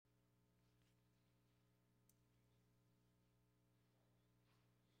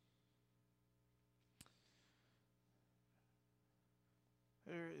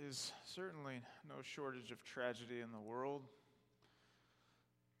There is certainly no shortage of tragedy in the world,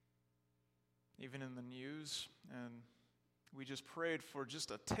 even in the news, and we just prayed for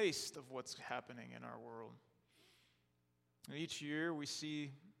just a taste of what's happening in our world. And each year we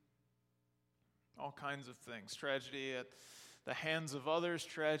see all kinds of things, tragedy at the hands of others,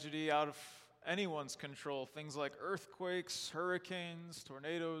 tragedy out of anyone's control, things like earthquakes, hurricanes,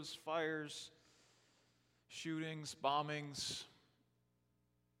 tornadoes, fires, shootings, bombings.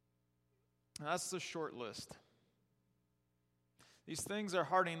 And that's the short list. These things are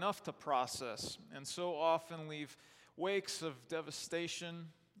hard enough to process and so often leave wakes of devastation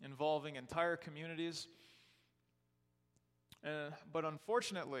involving entire communities. But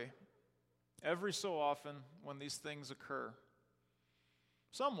unfortunately, every so often when these things occur,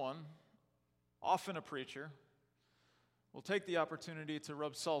 someone, often a preacher, will take the opportunity to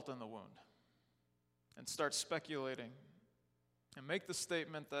rub salt in the wound and start speculating and make the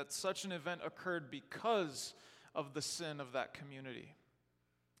statement that such an event occurred because of the sin of that community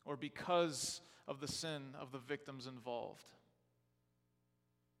or because of the sin of the victims involved.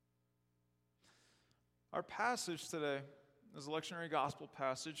 Our passage today is a lectionary gospel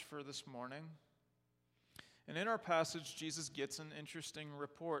passage for this morning. And in our passage, Jesus gets an interesting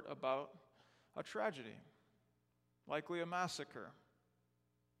report about a tragedy, likely a massacre.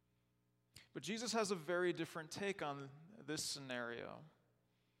 But Jesus has a very different take on this scenario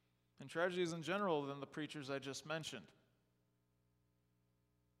and tragedies in general than the preachers I just mentioned.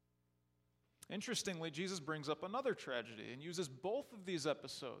 Interestingly, Jesus brings up another tragedy and uses both of these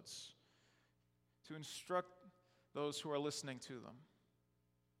episodes to instruct those who are listening to them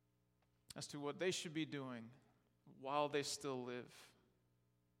as to what they should be doing while they still live.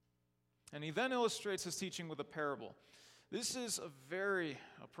 And he then illustrates his teaching with a parable. This is a very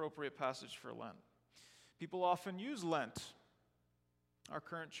appropriate passage for Lent. People often use Lent, our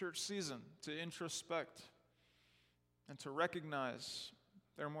current church season, to introspect and to recognize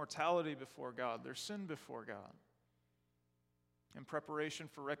their mortality before God, their sin before God, in preparation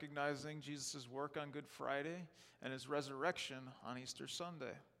for recognizing Jesus' work on Good Friday and his resurrection on Easter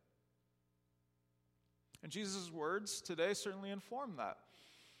Sunday. And Jesus' words today certainly inform that.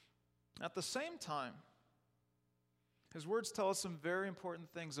 At the same time, his words tell us some very important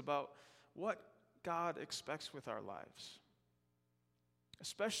things about what God expects with our lives,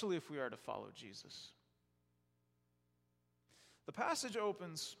 especially if we are to follow Jesus. The passage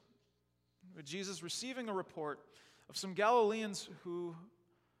opens with Jesus receiving a report of some Galileans who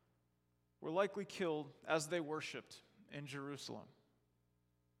were likely killed as they worshiped in Jerusalem.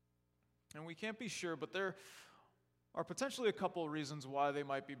 And we can't be sure, but there are potentially a couple of reasons why they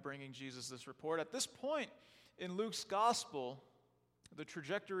might be bringing Jesus this report. At this point in Luke's gospel, the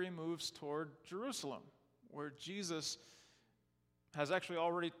trajectory moves toward Jerusalem, where Jesus has actually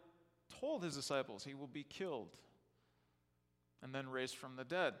already told his disciples he will be killed and then raised from the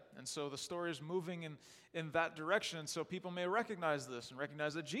dead. And so the story is moving in that direction. And so people may recognize this and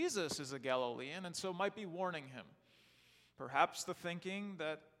recognize that Jesus is a Galilean, and so might be warning him. Perhaps the thinking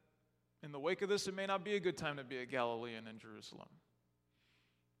that in the wake of this, it may not be a good time to be a Galilean in Jerusalem.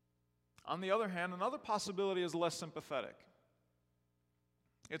 On the other hand, another possibility is less sympathetic.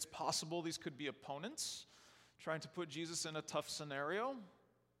 It's possible these could be opponents trying to put Jesus in a tough scenario,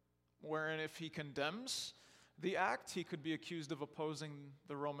 wherein if he condemns the act, he could be accused of opposing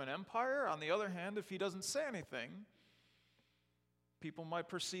the Roman Empire. On the other hand, if he doesn't say anything, people might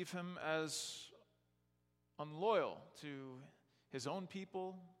perceive him as unloyal to his own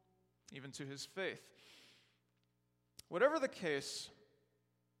people, even to his faith. Whatever the case,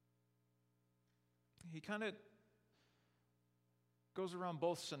 he kind of goes around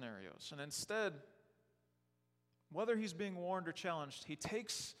both scenarios. And instead, whether he's being warned or challenged, he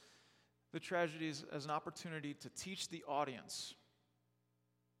takes the tragedies as an opportunity to teach the audience.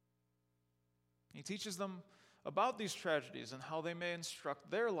 He teaches them about these tragedies and how they may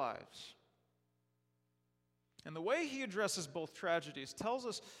instruct their lives. And the way he addresses both tragedies tells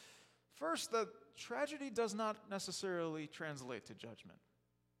us, first, that tragedy does not necessarily translate to judgment.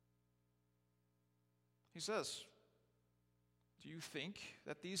 He says, do you think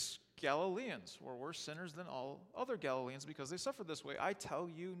that these Galileans were worse sinners than all other Galileans because they suffered this way? I tell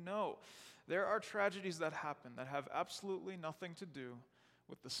you, no. There are tragedies that happen that have absolutely nothing to do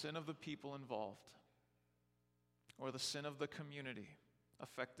with the sin of the people involved or the sin of the community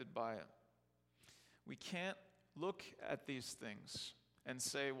affected by it. We can't look at these things and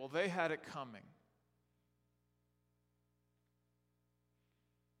say, well, they had it coming.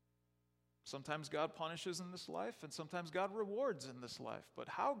 Sometimes God punishes in this life, and sometimes God rewards in this life. But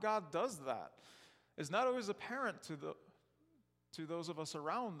how God does that is not always apparent to to those of us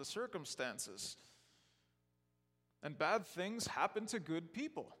around the circumstances. And bad things happen to good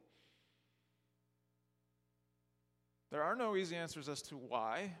people. There are no easy answers as to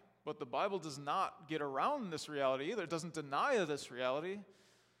why, but the Bible does not get around this reality either. It doesn't deny this reality.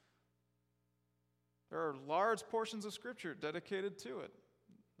 There are large portions of Scripture dedicated to it.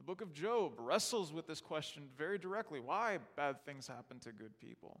 The book of Job wrestles with this question very directly. Why bad things happen to good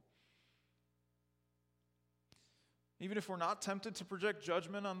people? Even if we're not tempted to project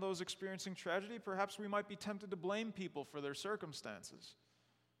judgment on those experiencing tragedy, perhaps we might be tempted to blame people for their circumstances.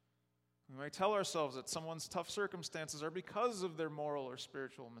 We might tell ourselves that someone's tough circumstances are because of their moral or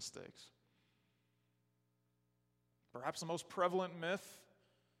spiritual mistakes. Perhaps the most prevalent myth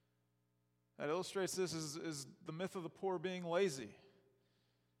that illustrates this is the myth of the poor being lazy.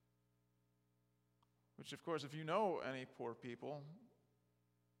 Which, of course, if you know any poor people,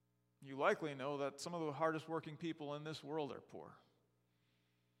 you likely know that some of the hardest working people in this world are poor.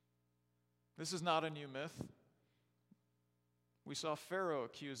 This is not a new myth. We saw Pharaoh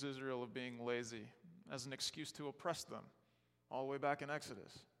accuse Israel of being lazy as an excuse to oppress them, all the way back in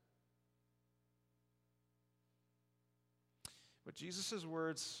Exodus. But Jesus'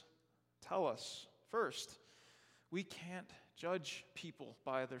 words tell us, first, we can't judge people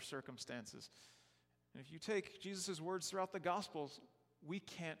by their circumstances. And if you take Jesus' words throughout the Gospels, we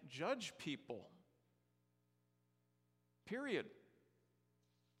can't judge people. Period.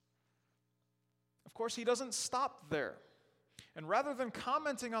 Of course, he doesn't stop there. And rather than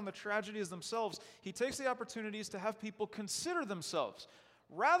commenting on the tragedies themselves, he takes the opportunities to have people consider themselves.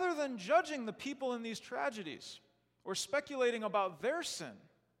 Rather than judging the people in these tragedies or speculating about their sin,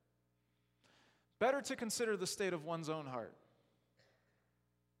 better to consider the state of one's own heart.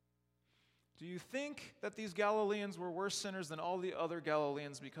 Do you think that these Galileans were worse sinners than all the other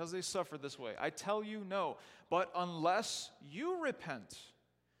Galileans because they suffered this way? I tell you, no. But unless you repent,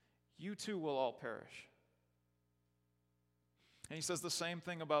 you too will all perish. And he says the same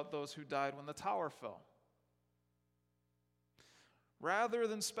thing about those who died when the tower fell. Rather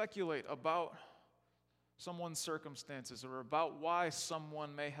than speculate about someone's circumstances or about why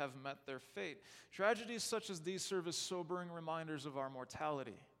someone may have met their fate, tragedies such as these serve as sobering reminders of our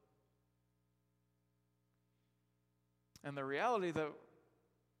mortality. And the reality that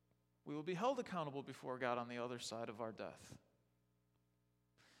we will be held accountable before God on the other side of our death.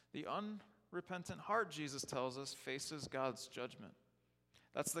 The unrepentant heart, Jesus tells us, faces God's judgment.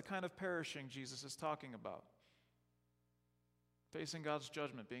 That's the kind of perishing Jesus is talking about. Facing God's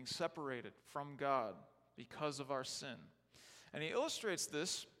judgment, being separated from God because of our sin. And he illustrates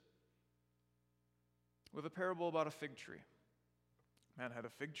this with a parable about a fig tree. A man had a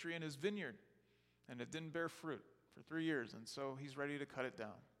fig tree in his vineyard, and it didn't bear fruit for 3 years, and so he's ready to cut it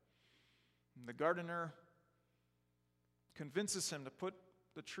down. And the gardener convinces him to put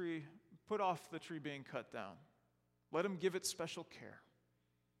off the tree being cut down. Let him give it special care.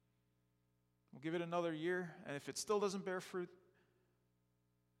 We'll give it another year, and if it still doesn't bear fruit,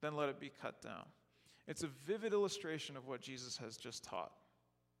 then let it be cut down. It's a vivid illustration of what Jesus has just taught.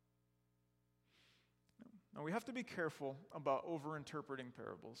 Now, we have to be careful about overinterpreting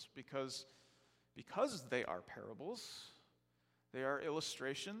parables because they are parables, they are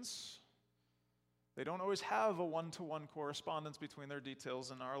illustrations. They don't always have a one-to-one correspondence between their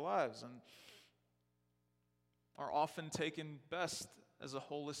details and our lives, and are often taken best as a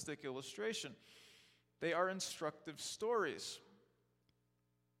holistic illustration. They are instructive stories.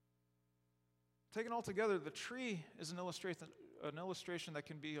 Taken all together, the tree is an illustration that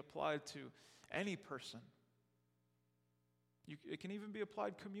can be applied to any person. It can even be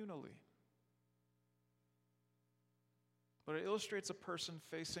applied communally. But it illustrates a person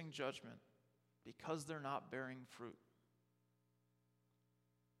facing judgment because they're not bearing fruit.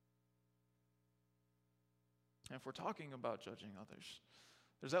 And if we're talking about judging others,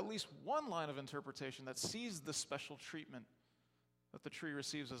 there's at least one line of interpretation that sees the special treatment that the tree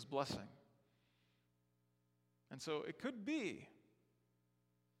receives as blessing. And so it could be,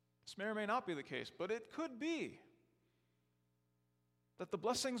 this may or may not be the case, but it could be that the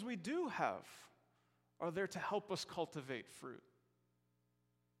blessings we do have are there to help us cultivate fruit.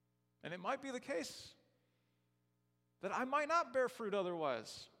 And it might be the case that I might not bear fruit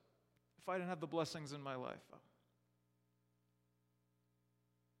otherwise if I didn't have the blessings in my life.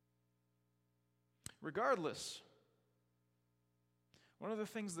 Regardless, one of the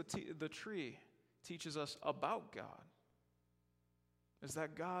things the tree teaches us about God is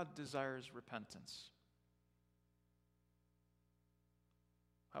that God desires repentance.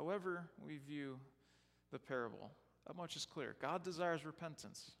 However we view the parable, that much is clear. God desires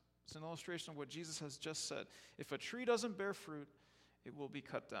repentance. It's an illustration of what Jesus has just said. If a tree doesn't bear fruit, it will be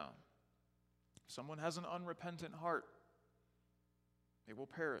cut down. If someone has an unrepentant heart, they will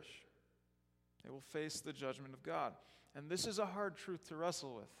perish. They will face the judgment of God. And this is a hard truth to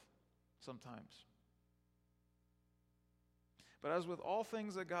wrestle with sometimes. But as with all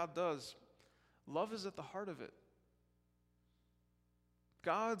things that God does, love is at the heart of it.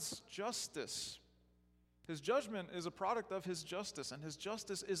 God's justice, His judgment is a product of His justice, and His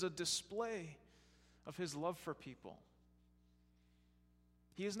justice is a display of His love for people.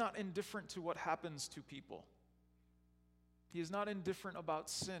 He is not indifferent to what happens to people. He is not indifferent about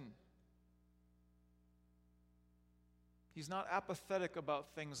sin. He's not apathetic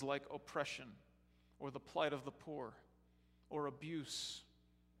about things like oppression or the plight of the poor or abuse.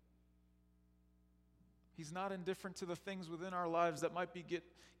 He's not indifferent to the things within our lives that might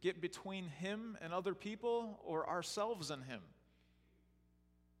get between Him and other people or ourselves and Him.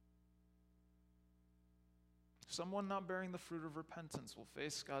 Someone not bearing the fruit of repentance will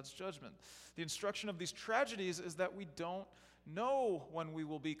face God's judgment. The instruction of these tragedies is that we don't know when we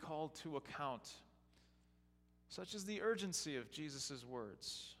will be called to account. Such is the urgency of Jesus'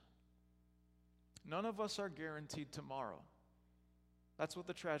 words. None of us are guaranteed tomorrow. That's what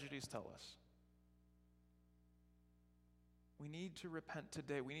the tragedies tell us. We need to repent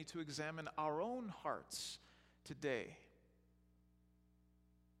today. We need to examine our own hearts today,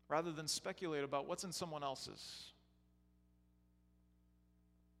 rather than speculate about what's in someone else's.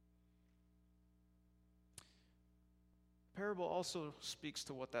 The parable also speaks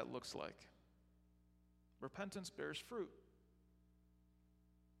to what that looks like. Repentance bears fruit.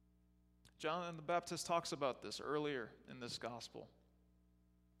 John the Baptist talks about this earlier in this gospel.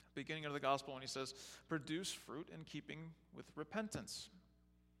 Beginning of the gospel, when he says, produce fruit in keeping with repentance.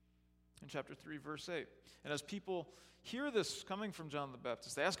 In chapter 3, verse 8. And as people hear this coming from John the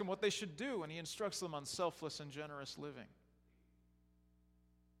Baptist, they ask him what they should do, and he instructs them on selfless and generous living.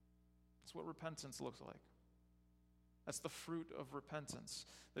 That's what repentance looks like. That's the fruit of repentance.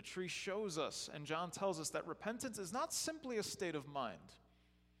 The tree shows us, and John tells us, that repentance is not simply a state of mind.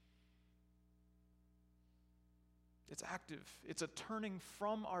 It's active. It's a turning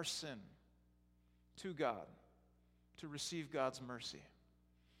from our sin to God to receive God's mercy.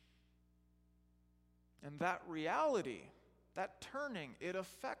 And that reality, that turning, it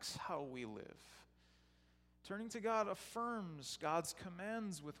affects how we live. Turning to God affirms God's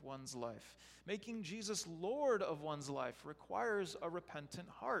commands with one's life. Making Jesus Lord of one's life requires a repentant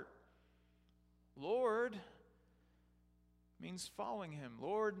heart. Lord means following Him.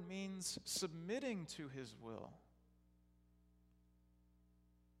 Lord means submitting to His will.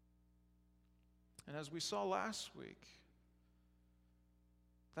 And as we saw last week,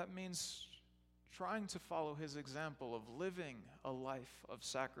 that means trying to follow His example of living a life of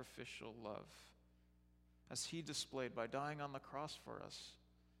sacrificial love, as He displayed by dying on the cross for us,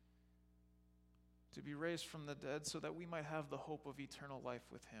 to be raised from the dead so that we might have the hope of eternal life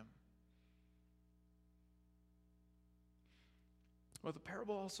with Him. But the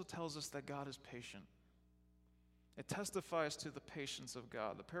parable also tells us that God is patient. It testifies to the patience of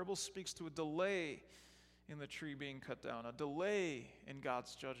God. The parable speaks to a delay in the tree being cut down, a delay in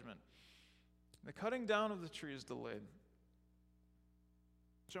God's judgment. The cutting down of the tree is delayed,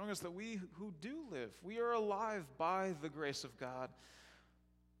 showing us that we who do live, we are alive by the grace of God.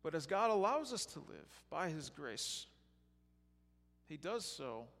 But as God allows us to live by His grace, He does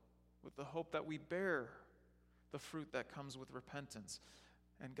so with the hope that we bear the fruit that comes with repentance.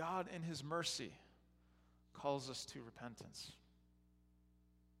 And God, in His mercy, calls us to repentance.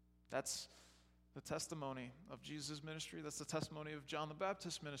 That's the testimony of Jesus' ministry. That's the testimony of John the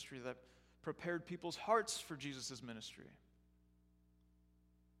Baptist's ministry that prepared people's hearts for Jesus' ministry.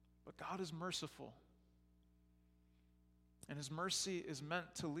 But God is merciful. And His mercy is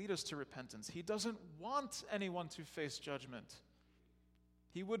meant to lead us to repentance. He doesn't want anyone to face judgment.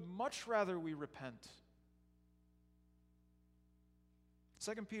 He would much rather we repent.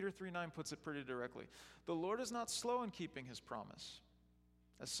 2 Peter 3:9 puts it pretty directly. The Lord is not slow in keeping His promise,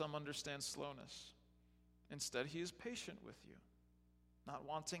 as some understand slowness. Instead, He is patient with you, not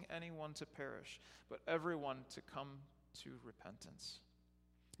wanting anyone to perish, but everyone to come to repentance.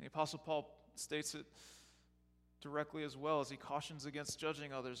 And the Apostle Paul states it directly as well, as he cautions against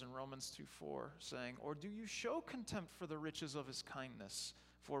judging others in Romans 2:4, saying, or do you show contempt for the riches of His kindness,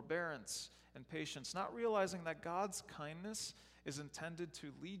 forbearance, and patience, not realizing that God's kindness is intended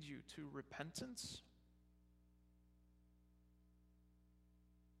to lead you to repentance?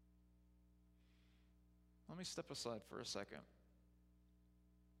 Let me step aside for a second.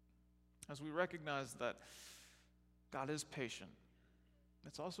 As we recognize that God is patient,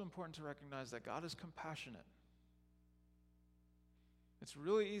 it's also important to recognize that God is compassionate. It's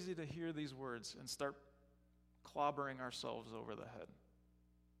really easy to hear these words and start clobbering ourselves over the head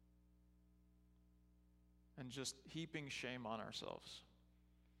and just heaping shame on ourselves,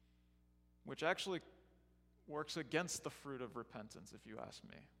 which actually works against the fruit of repentance, if you ask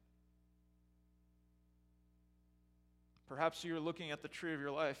me. Perhaps you're looking at the tree of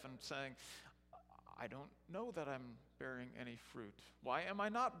your life and saying, I don't know that I'm bearing any fruit. Why am I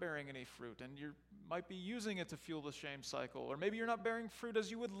not bearing any fruit? And you might be using it to fuel the shame cycle. Or maybe you're not bearing fruit as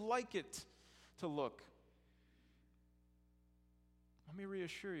you would like it to look. Let me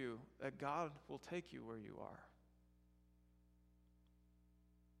reassure you that God will take you where you are.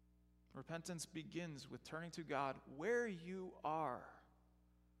 Repentance begins with turning to God where you are.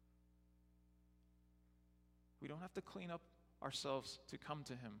 We don't have to clean up ourselves to come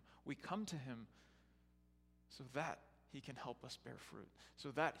to Him. We come to Him so that He can help us bear fruit, so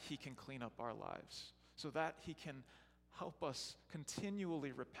that He can clean up our lives, so that He can help us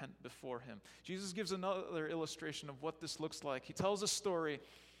continually repent before Him. Jesus gives another illustration of what this looks like. He tells a story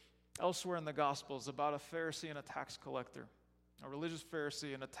elsewhere in the Gospels about a Pharisee and a tax collector, a religious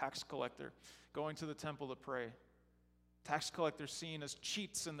Pharisee and a tax collector going to the temple to pray. Tax collectors seen as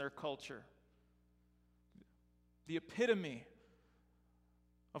cheats in their culture. The epitome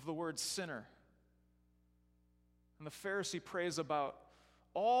of the word sinner. And the Pharisee prays about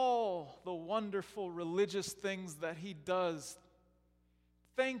all the wonderful religious things that he does.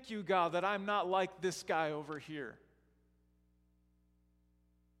 Thank you, God, that I'm not like this guy over here.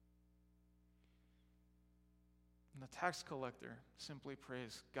 And the tax collector simply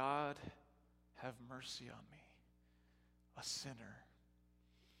prays, God, have mercy on me, a sinner.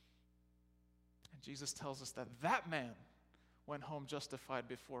 And Jesus tells us that that man went home justified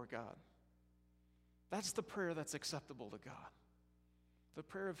before God. That's the prayer that's acceptable to God. The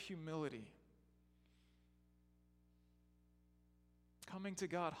prayer of humility. Coming to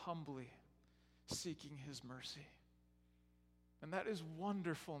God humbly, seeking His mercy. And that is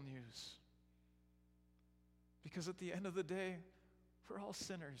wonderful news. Because at the end of the day, we're all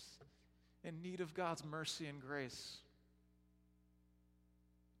sinners in need of God's mercy and grace.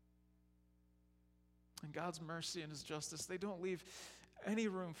 And God's mercy and His justice, they don't leave any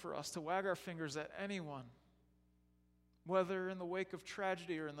room for us to wag our fingers at anyone, whether in the wake of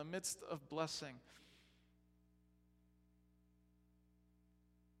tragedy or in the midst of blessing.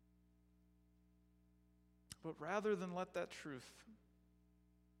 But rather than let that truth,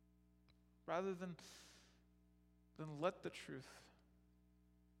 rather than let the truth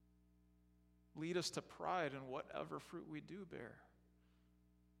lead us to pride in whatever fruit we do bear,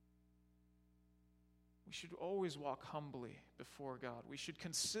 we should always walk humbly before God. We should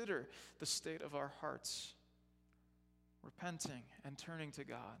consider the state of our hearts, repenting and turning to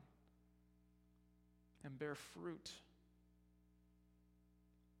God, and bear fruit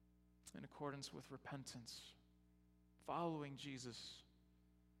in accordance with repentance, following Jesus,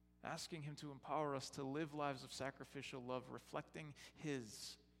 asking Him to empower us to live lives of sacrificial love, reflecting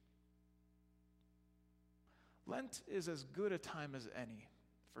His. Lent is as good a time as any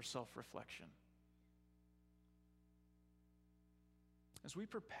for self-reflection. As we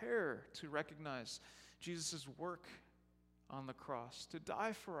prepare to recognize Jesus' work on the cross, to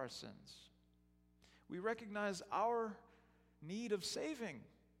die for our sins, we recognize our need of saving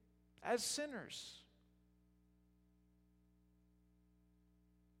as sinners.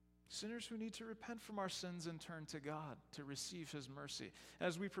 Sinners who need to repent from our sins and turn to God to receive His mercy.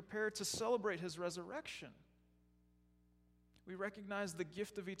 As we prepare to celebrate His resurrection, we recognize the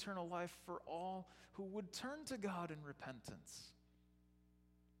gift of eternal life for all who would turn to God in repentance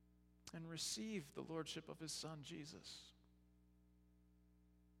and receive the lordship of His Son, Jesus.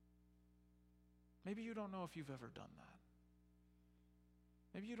 Maybe you don't know if you've ever done that.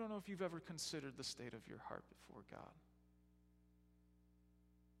 Maybe you don't know if you've ever considered the state of your heart before God,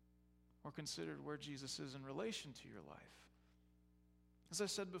 or considered where Jesus is in relation to your life. As I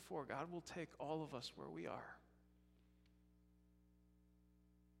said before, God will take all of us where we are.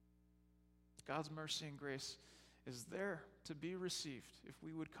 God's mercy and grace is there to be received if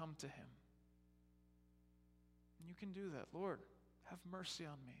we would come to Him. And you can do that. Lord, have mercy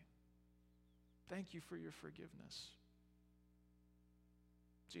on me. Thank you for your forgiveness.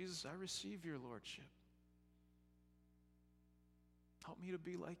 Jesus, I receive your lordship. Help me to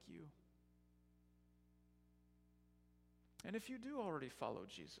be like you. And if you do already follow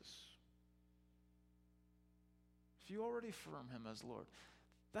Jesus, if you already affirm Him as Lord,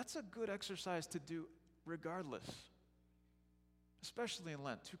 that's a good exercise to do regardless, especially in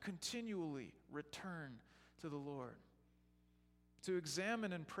Lent, to continually return to the Lord, to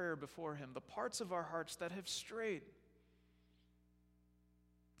examine in prayer before Him the parts of our hearts that have strayed,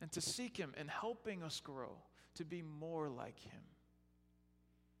 and to seek Him in helping us grow to be more like Him.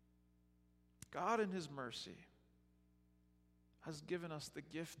 God in His mercy has given us the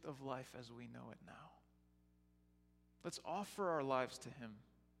gift of life as we know it now. Let's offer our lives to Him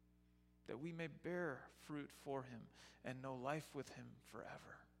that we may bear fruit for Him and know life with Him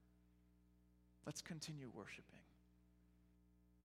forever. Let's continue worshiping.